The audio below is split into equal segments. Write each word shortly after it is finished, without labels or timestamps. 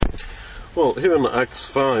Well, here in Acts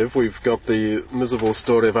 5, we've got the miserable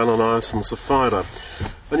story of Ananias and Sapphira.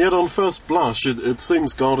 And yet, on first blush, it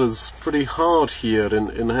seems God is pretty hard here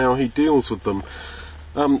in how he deals with them.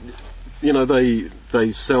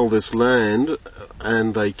 They sell this land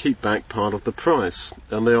and they keep back part of the price.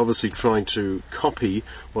 And they're obviously trying to copy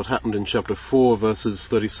what happened in chapter 4, verses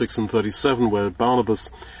 36 and 37, where Barnabas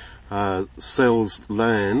sells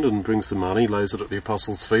land and brings the money, lays it at the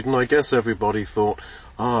apostles' feet, and I guess everybody thought,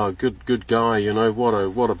 good guy,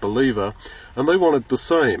 what a believer. And they wanted the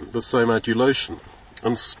same adulation.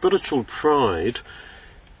 And spiritual pride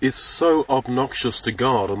is so obnoxious to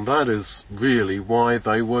God, and that is really why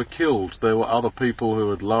they were killed. There were other people who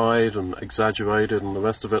had lied and exaggerated and the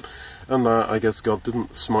rest of it, and I guess God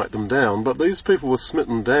didn't smite them down, but these people were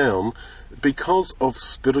smitten down because of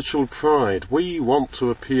spiritual pride. We want to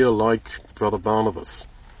appear like Brother Barnabas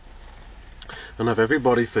and have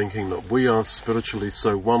everybody thinking that we are spiritually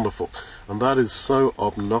so wonderful, and that is so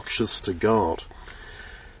obnoxious to God.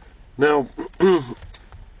 Now,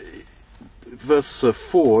 verse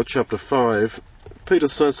 4, chapter 5, Peter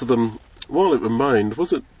says to them, while it remained,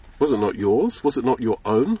 was it not yours? Was it not your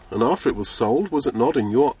own? And after it was sold, was it not in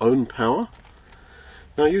your own power?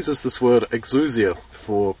 Now he uses this word exousia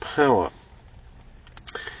for power.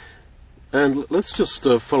 And let's just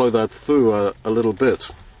follow that through a little bit.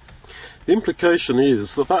 The implication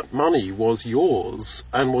is that money was yours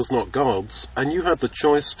and was not God's, and you had the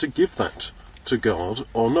choice to give that to God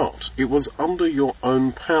or not. It was under your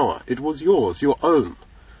own power. It was yours, your own.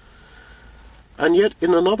 And yet,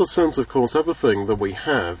 in another sense, of course, everything that we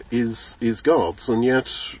have is God's, and yet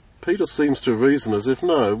Peter seems to reason as if,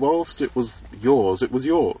 no, whilst it was yours, it was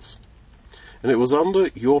yours. And it was under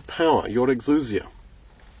your power, your exousia.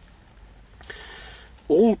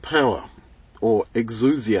 All power, or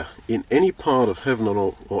exousia, in any part of heaven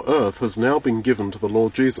or earth has now been given to the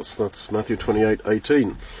Lord Jesus. That's Matthew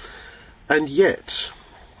 28:18. And yet,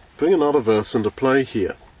 bring another verse into play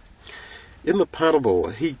here. In the parable,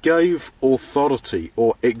 he gave authority,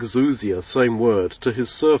 or exousia, same word, to his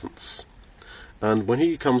servants. And when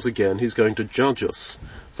he comes again, he's going to judge us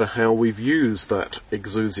for how we've used that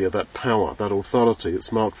exousia, that power, that authority.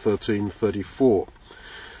 It's Mark 13:34.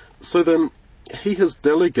 So then, he has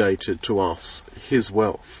delegated to us his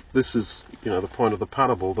wealth. This is, the point of the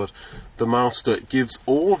parable, that the master gives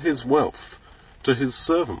all his wealth to his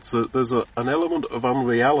servants. There's an element of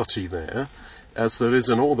unreality there, as there is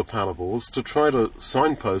in all the parables, to try to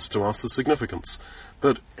signpost to us the significance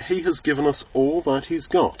that he has given us all that he's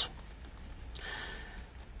got.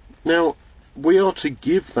 Now, we are to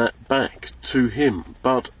give that back to him,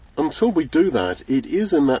 but until we do that, it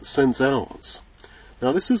is in that sense ours.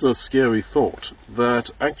 Now, this is a scary thought, that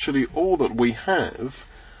actually all that we have,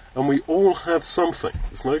 and we all have something.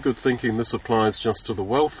 It's no good thinking this applies just to the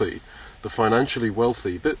wealthy, the financially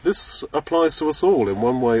wealthy. This applies to us all in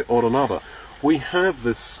one way or another. We have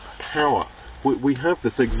this power. We have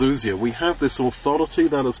this exousia. We have this authority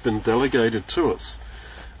that has been delegated to us.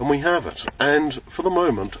 And we have it. And for the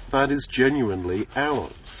moment, that is genuinely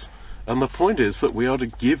ours. And the point is that we are to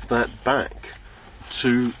give that back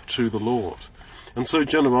to the Lord. And so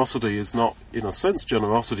generosity is not, in a sense,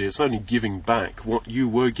 generosity. It's only giving back what you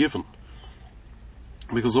were given.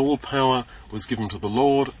 Because all power was given to the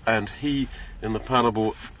Lord, and he, in the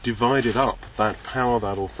parable, divided up that power,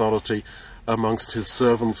 that authority, amongst his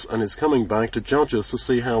servants, and is coming back to judge us to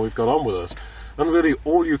see how we've got on with it. And really,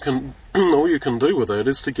 all you can do with it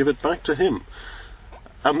is to give it back to him.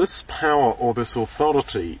 And this power or this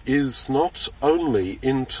authority is not only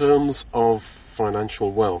in terms of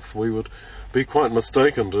financial wealth. We would be quite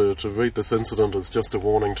mistaken to read this incident as just a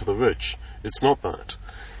warning to the rich. It's not that.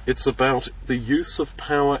 It's about the use of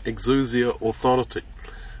power, exousia, authority.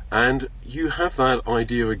 And you have that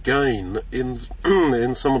idea again in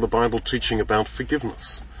some of the Bible teaching about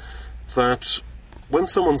forgiveness. That when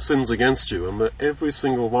someone sins against you, and that every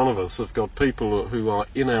single one of us have got people who are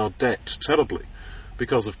in our debt terribly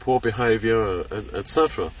because of poor behaviour,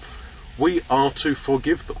 etc., we are to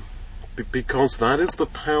forgive them, because that is the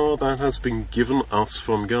power that has been given us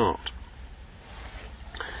from God.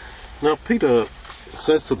 Now Peter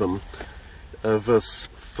says to them, verse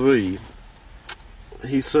 3,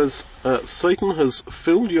 he says, Satan has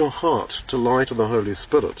filled your heart to lie to the Holy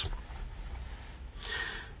Spirit.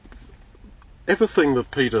 Everything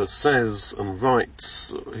that Peter says and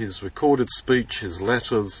writes, his recorded speech, his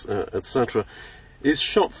letters, etc., is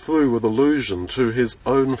shot through with allusion to his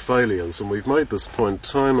own failures. And we've made this point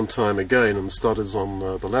time and time again in studies on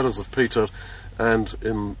the letters of Peter and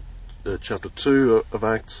in chapter 2 of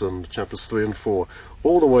Acts and chapters 3 and 4.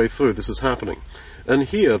 All the way through this is happening. And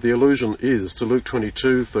here the allusion is to Luke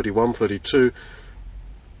 22:31-32,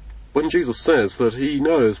 when Jesus says that he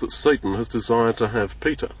knows that Satan has desired to have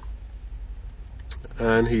Peter,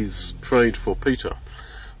 and he's prayed for Peter.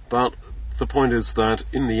 But the point is that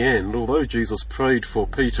in the end, although Jesus prayed for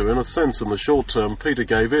Peter, in a sense in the short term, Peter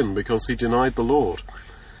gave in because he denied the Lord.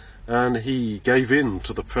 And he gave in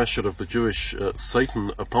to the pressure of the Jewish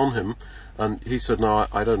Satan upon him, and he said, no,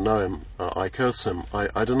 I don't know him, I curse him,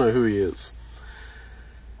 I don't know who he is.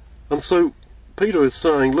 And so Peter is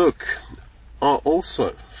saying, look, I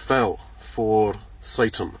also fell for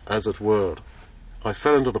Satan, as it were. I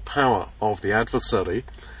fell into the power of the adversary,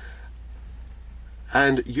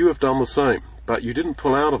 and you have done the same, but you didn't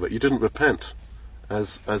pull out of it, you didn't repent,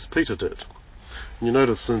 as Peter did. You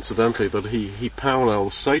notice, incidentally, that he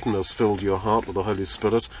parallels Satan has filled your heart with the Holy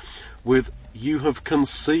Spirit with, you have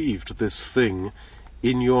conceived this thing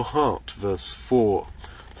in your heart, verse 4.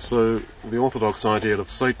 So the orthodox idea of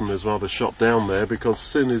Satan is rather shot down there, because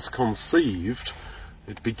sin is conceived,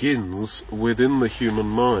 it begins within the human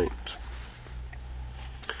mind.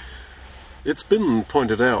 It's been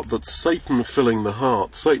pointed out that Satan filled my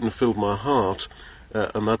heart,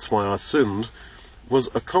 and that's why I sinned, was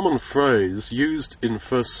a common phrase used in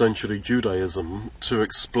first century Judaism to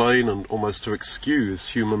explain and almost to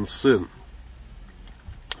excuse human sin.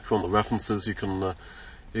 If you want the references, you can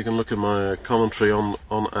look at my commentary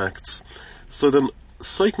on Acts. So then,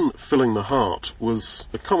 Satan filling the heart was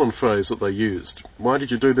a common phrase that they used. Why did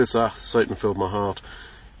you do this? Satan filled my heart.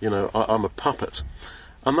 I'm a puppet.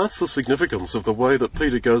 And that's the significance of the way that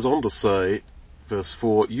Peter goes on to say, verse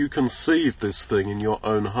 4, you conceived this thing in your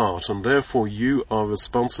own heart, and therefore you are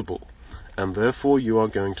responsible, and therefore you are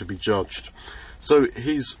going to be judged. So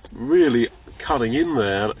he's really cutting in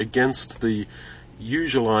there against the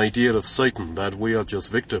usual idea of Satan, that we are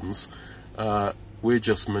just victims, we're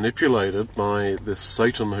just manipulated by this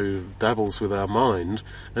Satan who dabbles with our mind,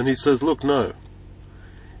 and he says, look, no,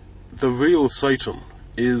 the real Satan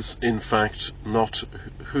is in fact not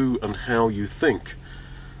who and how you think.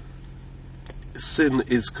 Sin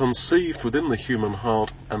is conceived within the human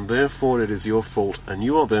heart, and therefore it is your fault, and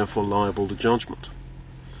you are therefore liable to judgment.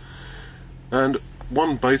 And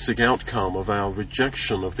one basic outcome of our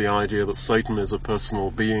rejection of the idea that Satan is a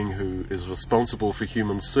personal being who is responsible for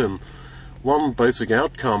human sin, one basic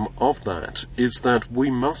outcome of that is that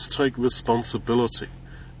we must take responsibility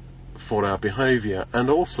for our behavior, and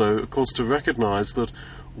also, of course, to recognize that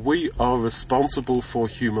we are responsible for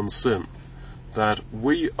human sin, that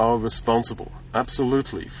we are responsible,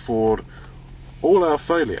 absolutely, for all our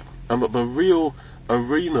failure, and that the real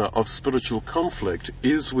arena of spiritual conflict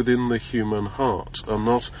is within the human heart, and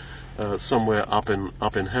not somewhere up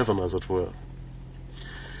in heaven, as it were.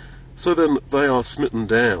 So then they are smitten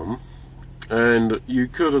down, and you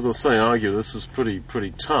could, as I say, argue this is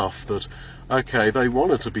pretty tough, that, okay, they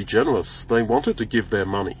wanted to be generous, they wanted to give their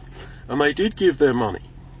money, and they did give their money,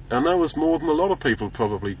 and that was more than a lot of people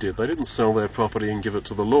probably did. They didn't sell their property and give it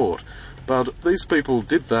to the Lord, but these people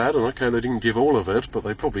did that, and okay, they didn't give all of it, but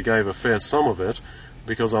they probably gave a fair sum of it,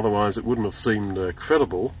 because otherwise it wouldn't have seemed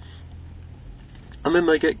credible, and then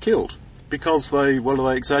they get killed, because they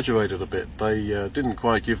exaggerated a bit, they didn't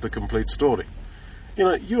quite give the complete story.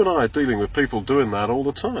 You and I are dealing with people doing that all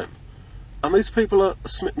the time. And these people are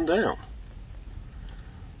smitten down.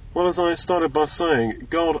 Well, as I started by saying,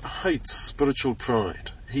 God hates spiritual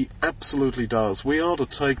pride. He absolutely does. We are to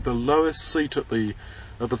take the lowest seat at the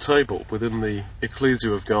table within the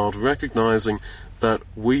ecclesia of God, recognizing that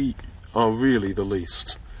we are really the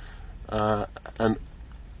least. And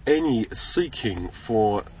any seeking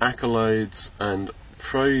for accolades and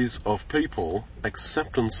praise of people,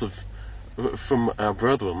 acceptance from our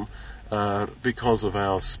brethren, because of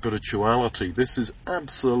our spirituality, this is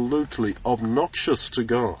absolutely obnoxious to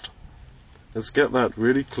God. Let's get that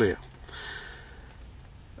really clear.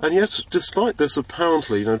 And yet, despite this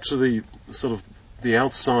apparently, to the sort of the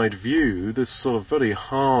outside view, this sort of very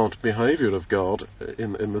hard behaviour of God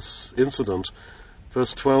in this incident,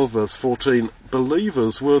 verse 12, verse 14,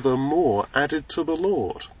 believers were the more added to the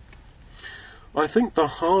Lord. I think the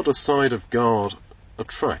harder side of God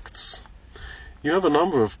attracts. You have a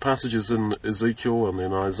number of passages in Ezekiel and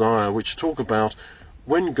in Isaiah which talk about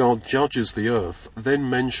when God judges the earth, then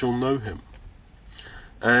men shall know him.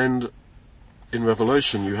 And in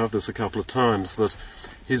Revelation you have this a couple of times, that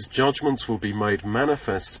his judgments will be made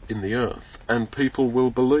manifest in the earth, and people will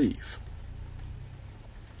believe.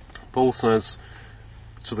 Paul says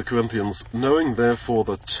to the Corinthians, knowing therefore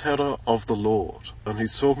the terror of the Lord, and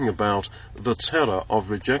he's talking about the terror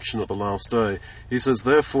of rejection at the last day. He says,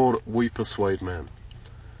 therefore we persuade men.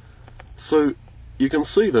 So you can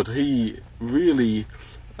see that he really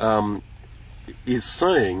is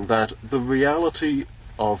saying that the reality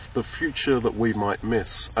of the future that we might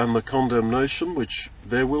miss and the condemnation which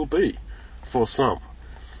there will be for some.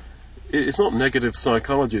 It's not negative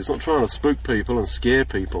psychology, it's not trying to spook people and scare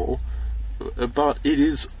people, but it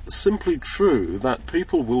is simply true that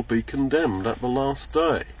people will be condemned at the last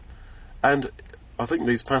day. And I think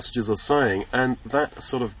these passages are saying, and that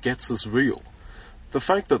sort of gets us real. The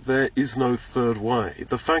fact that there is no third way,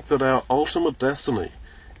 the fact that our ultimate destiny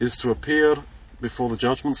is to appear before the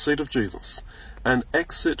judgment seat of Jesus and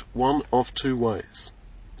exit one of two ways,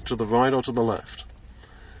 to the right or to the left.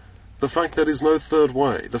 The fact there is no third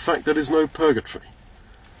way, the fact there is no purgatory.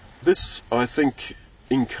 This, I think,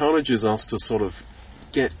 encourages us to sort of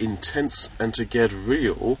get intense and to get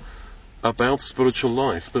real about spiritual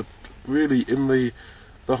life, that really in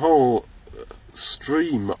the whole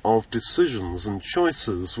stream of decisions and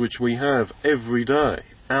choices which we have every day,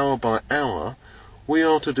 hour by hour, we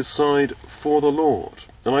are to decide for the Lord.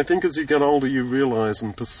 And I think as you get older you realise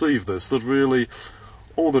and perceive this, that really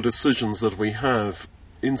all the decisions that we have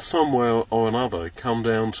in some way or another come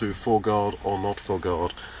down to for God or not for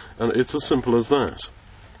God. And it's as simple as that.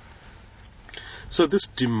 So this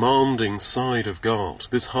demanding side of God,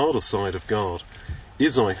 this harder side of God,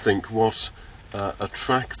 is, I think, what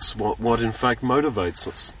attracts, what in fact motivates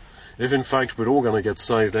us. If in fact we're all going to get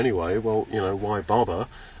saved anyway, well, why bother?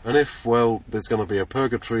 And if, well, there's going to be a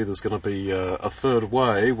purgatory, there's going to be a third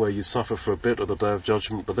way where you suffer for a bit at the day of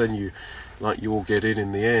judgment, but then you all get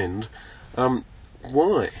in the end,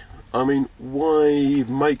 why? I mean, why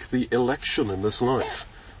make the election in this life?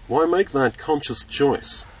 Why make that conscious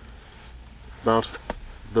choice? But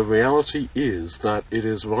the reality is that it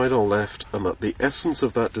is right or left, and that the essence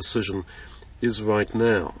of that decision is right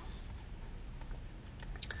now.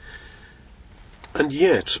 And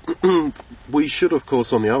yet, we should, of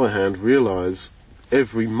course, on the other hand, realise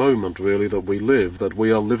every moment, really, that we live, that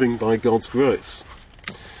we are living by God's grace.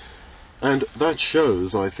 And that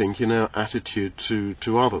shows, I think, in our attitude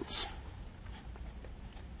to others.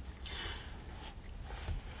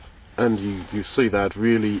 And you see that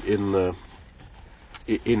really in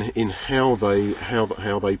how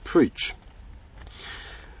they preach.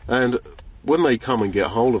 And when they come and get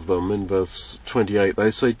hold of them, in verse 28,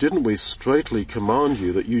 they say, "Didn't we straitly command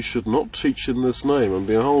you that you should not teach in this name? And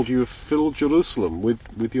behold, you have filled Jerusalem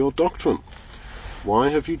with your doctrine. Why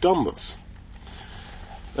have you done this?"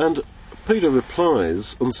 And Peter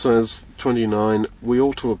replies and says, 29, "We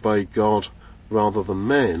ought to obey God rather than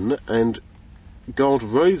men, and God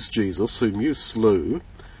raised Jesus, whom you slew,"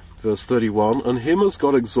 verse 31, "and him has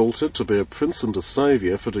God exalted to be a prince and a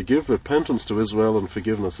saviour, for to give repentance to Israel and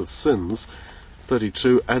forgiveness of sins,"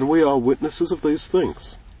 32, "and we are witnesses of these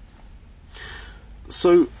things."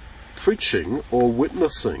 So, preaching or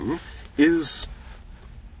witnessing is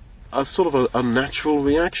a sort of a natural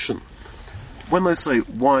reaction. When they say,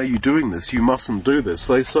 "Why are you doing this? You mustn't do this,"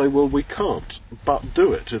 they say, "Well, we can't but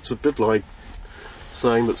do it." It's a bit like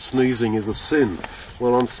saying that sneezing is a sin.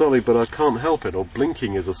 Well, I'm sorry, but I can't help it. Or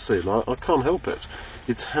blinking is a sin. I can't help it.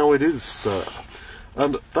 It's how it is, sir.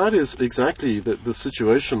 And that is exactly the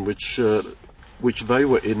situation which they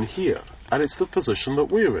were in here. And it's the position that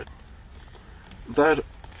we're in. That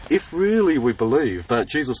if really we believe that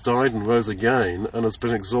Jesus died and rose again and has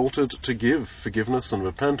been exalted to give forgiveness and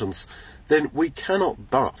repentance, then we cannot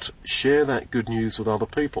but share that good news with other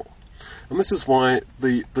people. And this is why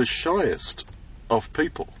the shyest of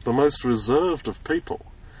people, the most reserved of people,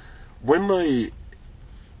 when they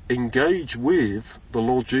engage with the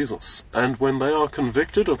Lord Jesus and when they are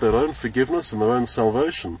convicted of their own forgiveness and their own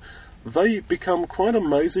salvation, they become quite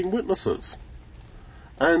amazing witnesses.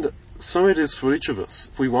 And so it is for each of us.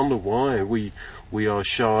 If we wonder why we are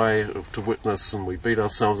shy to witness and we beat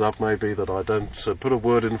ourselves up maybe that I don't put a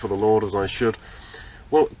word in for the Lord as I should,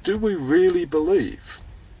 well, do we really believe?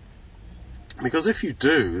 Because if you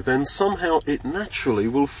do, then somehow it naturally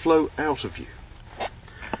will flow out of you.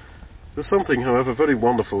 There's something, however, very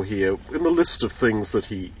wonderful here in the list of things that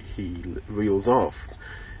he reels off.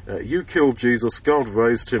 You killed Jesus, God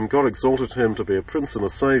raised him, God exalted him to be a prince and a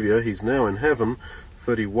saviour, he's now in heaven,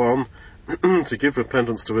 31, to give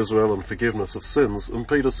repentance to Israel and forgiveness of sins. And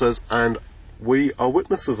Peter says, and we are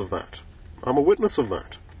witnesses of that. I'm a witness of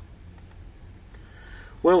that.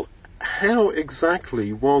 Well, how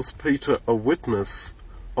exactly was Peter a witness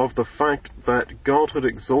of the fact that God had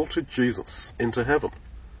exalted Jesus into heaven?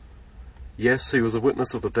 Yes, he was a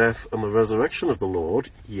witness of the death and the resurrection of the Lord,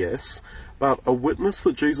 yes, but a witness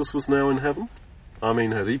that Jesus was now in heaven? I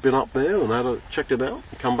mean, had he been up there and checked it out,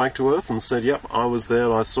 and come back to earth and said, yep, I was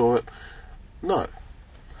there, I saw it? No.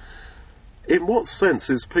 in what sense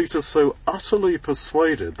is Peter so utterly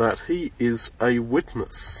persuaded that he is a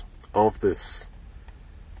witness of this?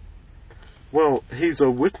 Well, he's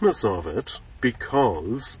a witness of it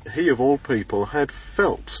because he of all people had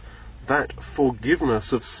felt that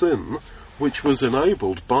forgiveness of sin which was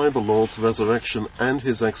enabled by the Lord's resurrection and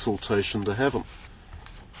his exaltation to heaven.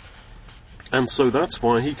 And so that's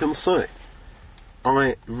why he can say,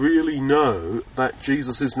 I really know that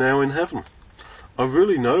Jesus is now in heaven. I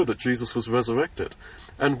really know that Jesus was resurrected.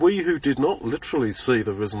 And we who did not literally see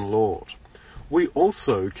the risen Lord, we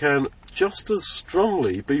also can just as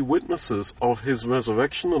strongly be witnesses of his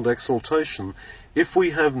resurrection and exaltation if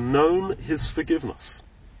we have known his forgiveness.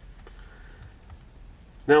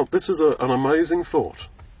 Now, this is an amazing thought,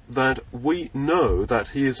 that we know that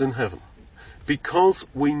he is in heaven, because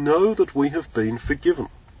we know that we have been forgiven.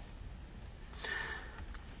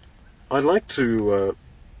 I'd like to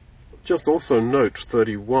just also note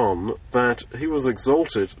 31, that he was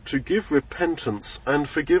exalted to give repentance and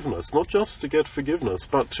forgiveness, not just to get forgiveness,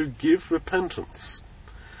 but to give repentance.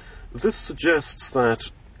 This suggests that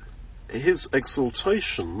his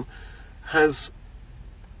exaltation has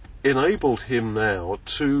enabled him now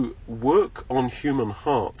to work on human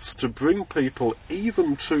hearts, to bring people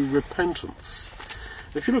even to repentance.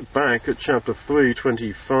 If you look back at chapter 3,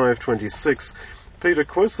 25, 26, Peter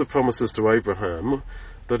quotes the promises to Abraham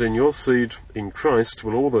that in your seed, in Christ,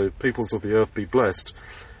 will all the peoples of the earth be blessed.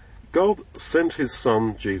 God sent his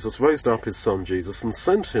Son Jesus, raised up his Son Jesus, and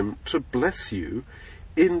sent him to bless you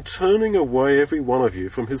in turning away every one of you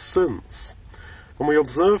from his sins. And we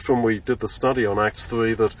observed when we did the study on Acts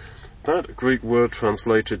 3 that that Greek word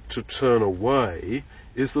translated to turn away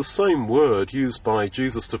is the same word used by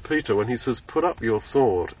Jesus to Peter when he says, put up your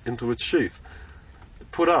sword into its sheath.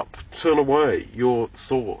 Put up, turn away your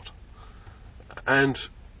sword. And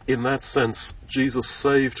in that sense, Jesus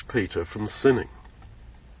saved Peter from sinning.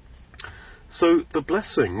 So the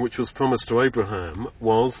blessing which was promised to Abraham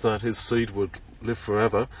was that his seed would live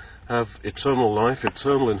forever, have eternal life,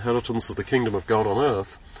 eternal inheritance of the kingdom of God on earth.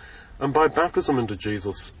 And by baptism into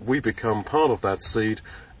Jesus, we become part of that seed,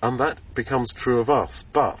 and that becomes true of us.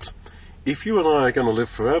 But if you and I are going to live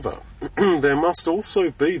forever, there must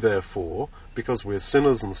also be, therefore, because we're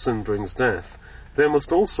sinners and sin brings death, there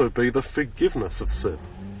must also be the forgiveness of sin.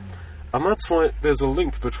 And that's why there's a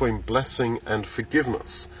link between blessing and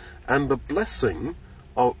forgiveness. And the blessing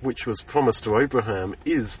which was promised to Abraham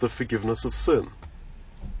is the forgiveness of sin.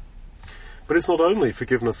 But it's not only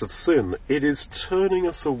forgiveness of sin, it is turning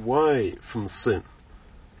us away from sin.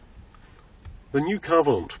 The new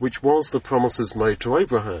covenant, which was the promises made to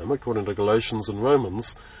Abraham, according to Galatians and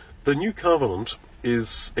Romans, the new covenant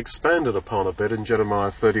is expanded upon a bit in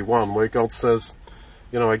Jeremiah 31, where God says,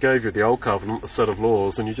 I gave you the old covenant, a set of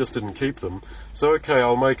laws, and you just didn't keep them. So,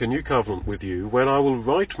 I'll make a new covenant with you, when I will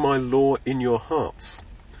write my law in your hearts.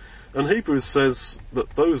 And Hebrews says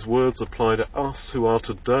that those words apply to us who are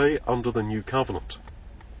today under the new covenant.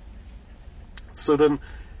 So then,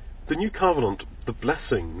 the new covenant, the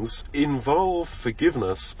blessings, involve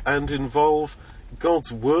forgiveness and involve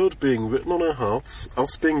God's word being written on our hearts,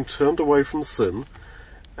 us being turned away from sin,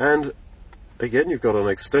 and again you've got an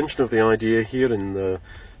extension of the idea here in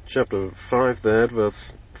chapter 5 there,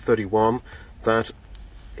 verse 31, that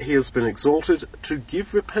he has been exalted to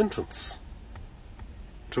give repentance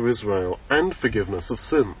to Israel and forgiveness of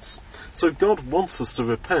sins. So God wants us to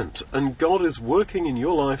repent, and God is working in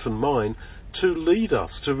your life and mine to lead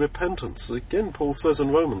us to repentance. Again, Paul says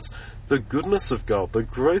in Romans, the goodness of God, the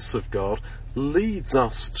grace of God leads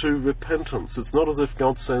us to repentance. It's not as if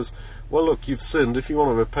God says, well, look, you've sinned, if you want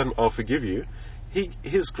to repent, I'll forgive you.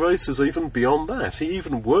 His grace is even beyond that. He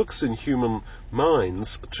even works in human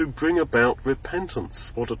minds to bring about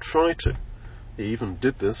repentance, or to try to. He even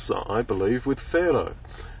did this, I believe, with Pharaoh.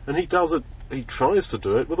 And he tries to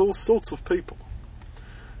do it with all sorts of people.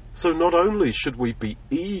 So not only should we be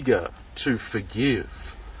eager to forgive,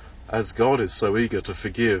 as God is so eager to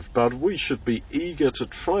forgive, but we should be eager to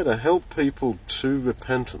try to help people to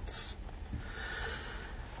repentance.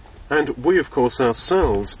 And we, of course,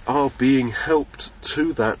 ourselves are being helped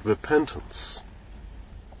to that repentance.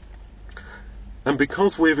 And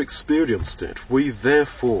because we've experienced it, we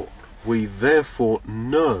therefore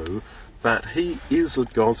know that he is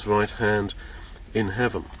at God's right hand in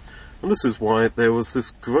heaven. And this is why there was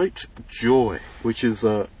this great joy, which is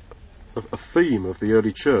a theme of the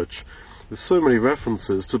early church. There's so many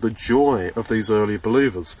references to the joy of these early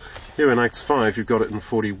believers. Here in Acts 5, you've got it in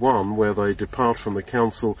 41, where they depart from the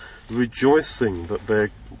council rejoicing that they're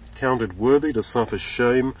counted worthy to suffer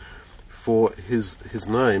shame for his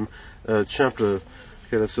name.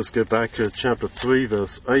 Let's just go back to chapter 3,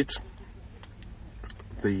 verse 8.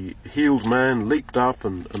 the healed man leaped up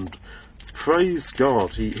and praised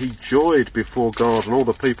God. He joyed before God, and all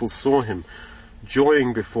the people saw him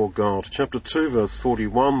joying before God. Chapter 2, verse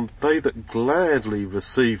 41, they that gladly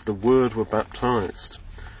received the word were baptized.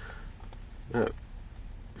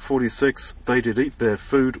 46, they did eat their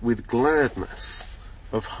food with gladness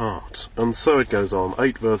of heart. And so it goes on.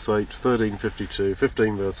 8 verse 8, 13:52,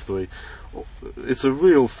 15 verse 3. It's a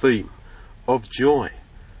real theme of joy.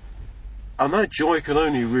 And that joy can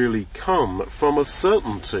only really come from a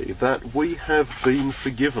certainty that we have been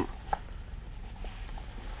forgiven.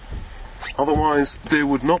 Otherwise, there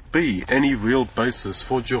would not be any real basis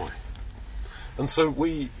for joy. And so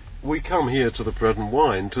we come here to the bread and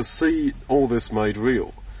wine to see all this made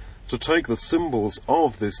real, to take the symbols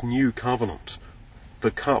of this new covenant, the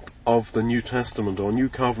cup of the New Testament, or new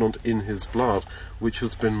covenant in his blood, which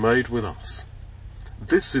has been made with us.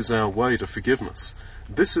 This is our way to forgiveness.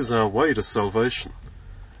 This is our way to salvation.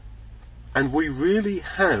 And we really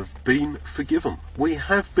have been forgiven. We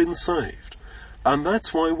have been saved. And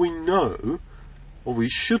that's why we know, or we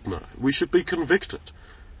should know, we should be convicted,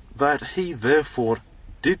 that he therefore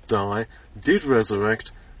did die, did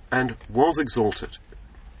resurrect, and was exalted.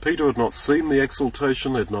 Peter had not seen the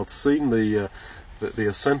exaltation, had not seen the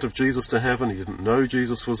ascent of Jesus to heaven. He didn't know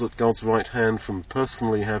Jesus was at God's right hand from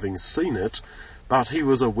personally having seen it, but he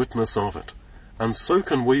was a witness of it. And so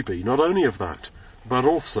can we be, not only of that, but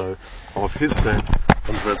also of his death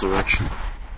and resurrection.